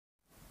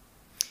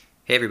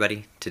Hey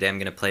everybody, today I'm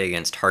going to play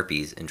against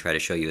Harpies and try to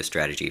show you a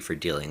strategy for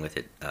dealing with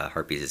it.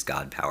 Harpies is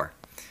god power.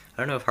 I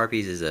don't know if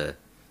Harpies is a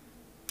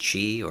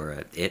she or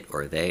a it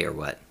or a they or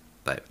what,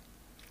 but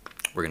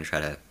we're going to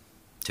try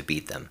to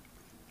beat them.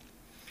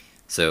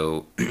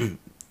 So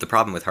the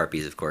problem with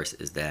Harpies, of course,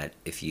 is that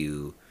if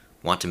you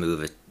want to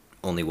move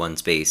only one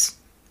space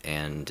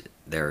and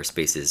there are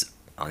spaces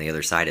on the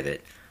other side of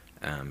it,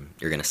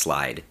 you're going to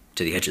slide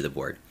to the edge of the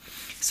board.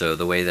 So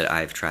the way that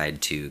I've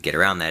tried to get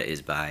around that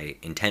is by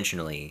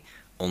intentionally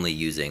only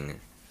using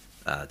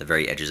the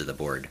very edges of the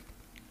board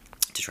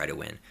to try to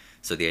win.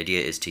 So the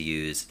idea is to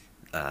use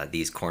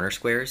these corner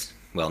squares.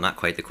 Well, not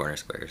quite the corner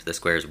squares. The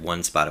squares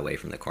one spot away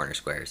from the corner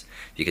squares,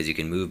 because you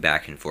can move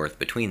back and forth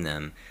between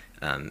them,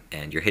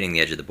 and you're hitting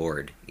the edge of the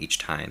board each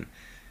time.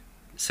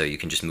 So you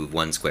can just move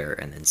one square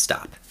and then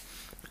stop.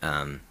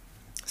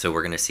 So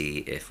we're going to see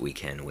if we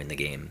can win the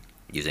game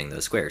using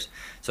those squares.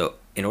 So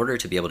in order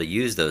to be able to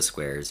use those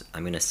squares,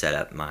 I'm going to set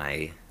up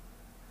my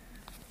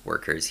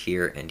workers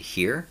here and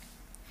here,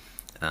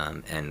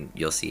 and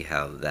you'll see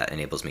how that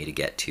enables me to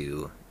get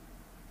to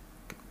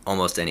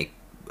almost any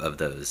of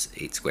those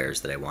 8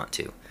 squares that I want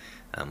to,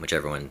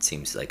 whichever one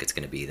seems like it's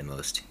going to be the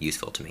most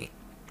useful to me.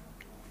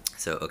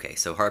 So okay,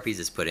 so Harpies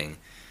is putting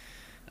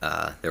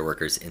their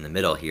workers in the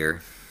middle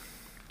here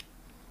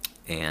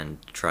and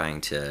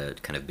trying to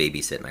kind of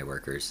babysit my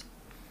workers.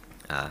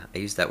 I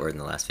used that word in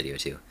the last video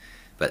too,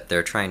 but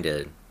they're trying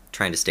to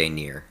stay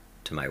near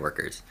to my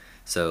workers.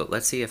 So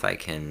let's see if I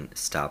can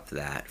stop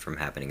that from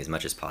happening as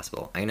much as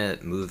possible. I'm going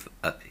to move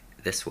up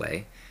this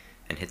way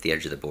and hit the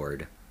edge of the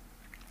board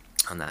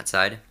on that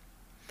side,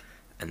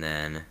 and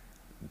then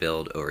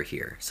build over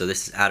here. So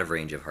this is out of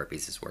range of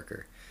Harpies'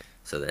 worker,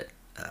 so that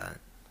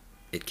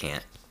it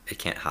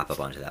can't hop up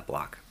onto that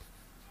block.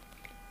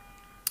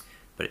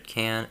 But it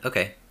can.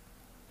 Okay,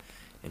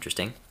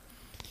 interesting.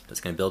 It's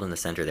going to build in the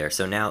center there.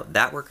 So now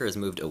that worker has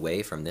moved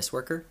away from this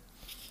worker.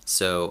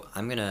 So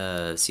I'm going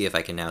to see if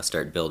I can now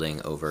start building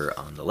over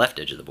on the left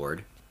edge of the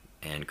board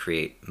and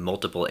create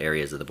multiple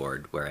areas of the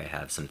board where I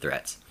have some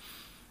threats.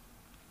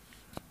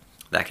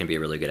 That can be a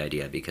really good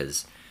idea,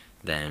 because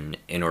then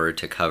in order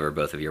to cover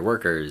both of your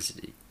workers,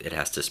 it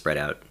has to spread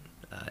out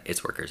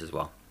its workers as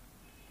well.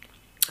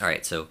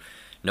 Alright, so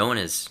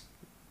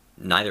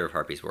neither of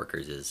Harpy's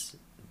workers is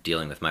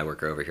dealing with my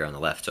worker over here on the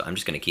left, so I'm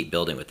just going to keep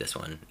building with this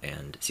one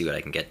and see what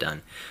I can get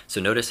done.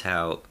 So notice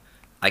how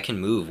I can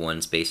move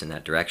one space in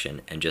that direction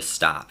and just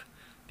stop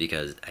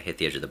because I hit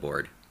the edge of the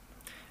board.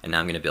 And now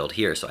I'm going to build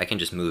here, so I can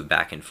just move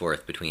back and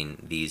forth between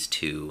these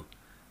two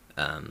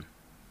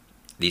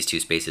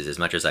spaces as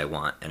much as I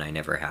want, and I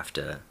never have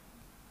to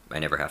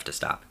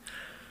stop.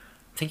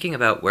 Thinking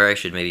about where I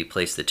should maybe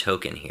place the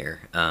token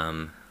here,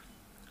 I'm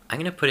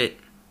going to put it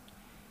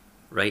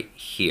right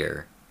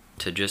here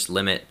to just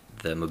limit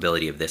the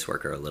mobility of this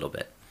worker a little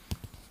bit.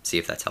 See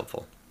if that's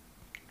helpful.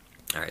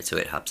 Alright, so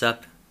it hops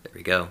up. There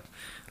we go.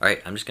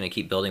 Alright, I'm just going to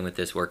keep building with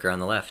this worker on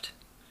the left.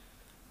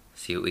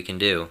 See what we can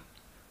do.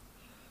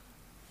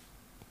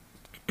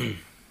 I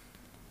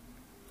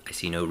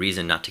see no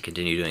reason not to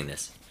continue doing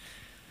this.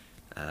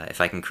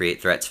 If I can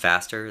create threats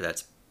faster,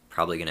 that's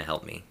probably going to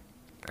help me.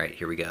 Alright,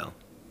 here we go.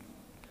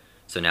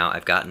 So now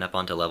I've gotten up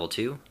onto level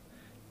 2,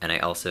 and I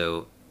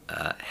also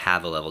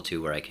have a level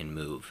 2 where I can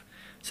move.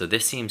 So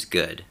this seems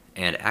good,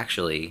 and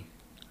actually,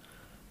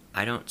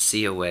 I don't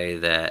see a way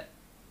that...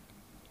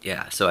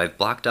 Yeah, so I've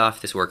blocked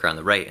off this worker on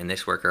the right and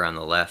this worker on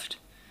the left.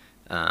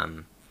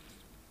 The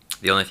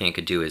only thing I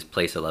could do is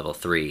place a level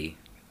 3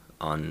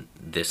 on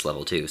this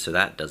level 2, so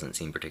that doesn't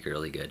seem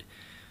particularly good.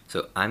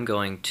 So I'm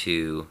going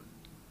to,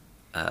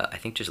 I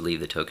think, just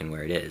leave the token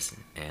where it is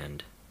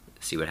and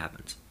see what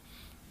happens.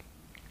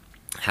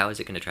 How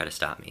is it going to try to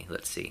stop me?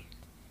 Let's see.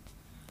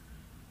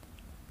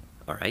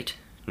 Alright,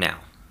 now,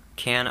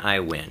 can I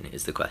win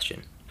is the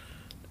question.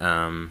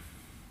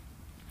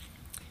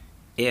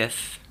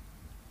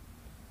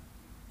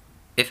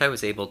 If I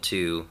was able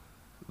to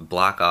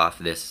block off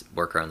this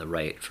worker on the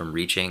right from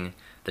reaching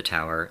the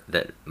tower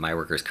that my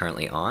worker is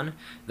currently on,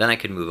 then I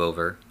could move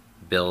over,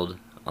 build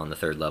on the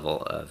 3rd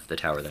level of the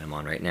tower that I'm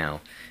on right now,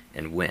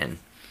 and win.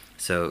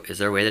 So is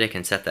there a way that I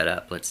can set that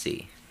up? Let's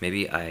see.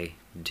 Maybe I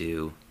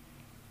do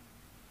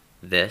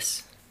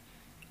this,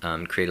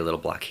 create a little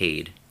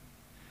blockade,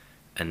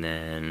 and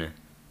then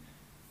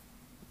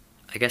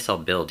I guess I'll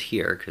build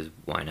here, because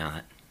why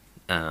not?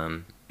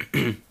 And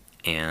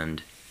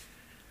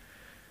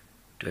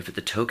do I put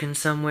the token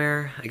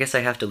somewhere? I guess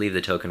I have to leave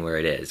the token where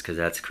it is, because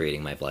that's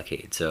creating my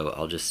blockade. So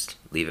I'll just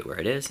leave it where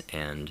it is,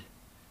 and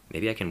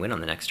maybe I can win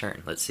on the next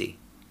turn. Let's see.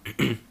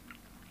 It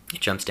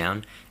jumps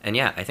down, and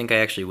yeah, I think I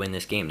actually win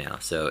this game now.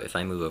 So if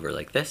I move over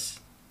like this,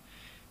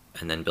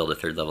 and then build a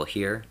 3rd level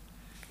here,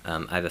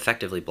 I've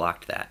effectively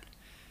blocked that.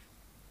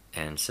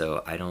 And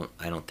so I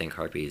don't think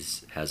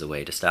Harpies has a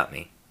way to stop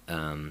me.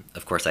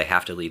 Of course, I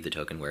have to leave the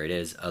token where it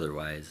is,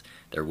 otherwise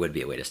there would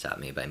be a way to stop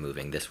me by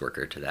moving this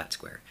worker to that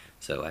square.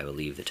 So I will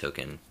leave the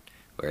token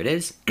where it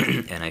is,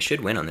 and I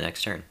should win on the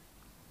next turn.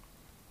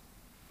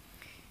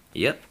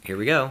 Yep, here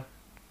we go.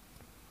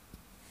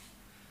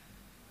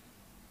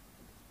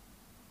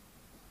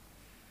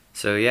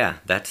 So yeah,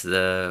 that's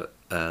the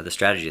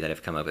strategy that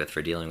I've come up with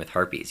for dealing with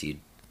harpies. You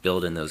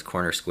build in those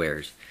corner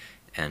squares,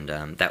 and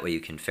that way you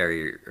can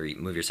ferry or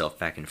move yourself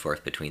back and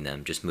forth between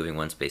them, just moving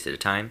one space at a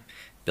time,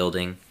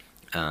 building.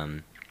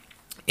 In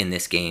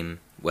this game,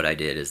 what I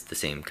did is the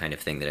same kind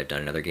of thing that I've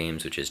done in other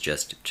games, which is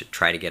just to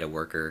try to get a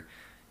worker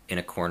in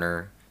a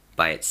corner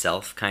by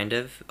itself, kind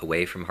of,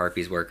 away from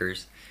Harpies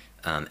workers,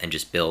 and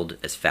just build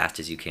as fast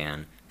as you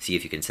can. See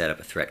if you can set up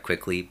a threat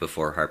quickly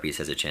before Harpies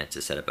has a chance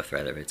to set up a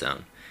threat of its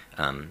own.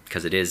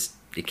 Because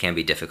it can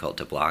be difficult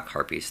to block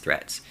Harpies'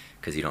 threats,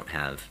 because you don't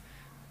have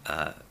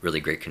really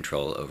great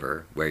control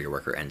over where your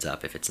worker ends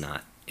up if it's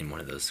not in one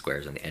of those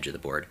squares on the edge of the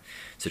board.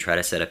 So try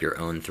to set up your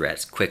own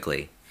threats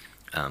quickly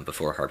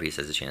before Harpies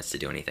has a chance to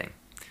do anything.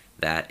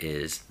 That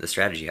is the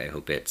strategy. I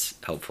hope it's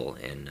helpful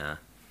in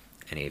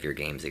any of your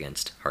games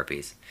against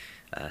Harpies.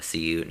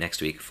 See you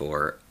next week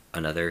for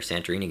another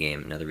Santorini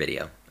game, another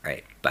video.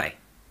 Alright, bye.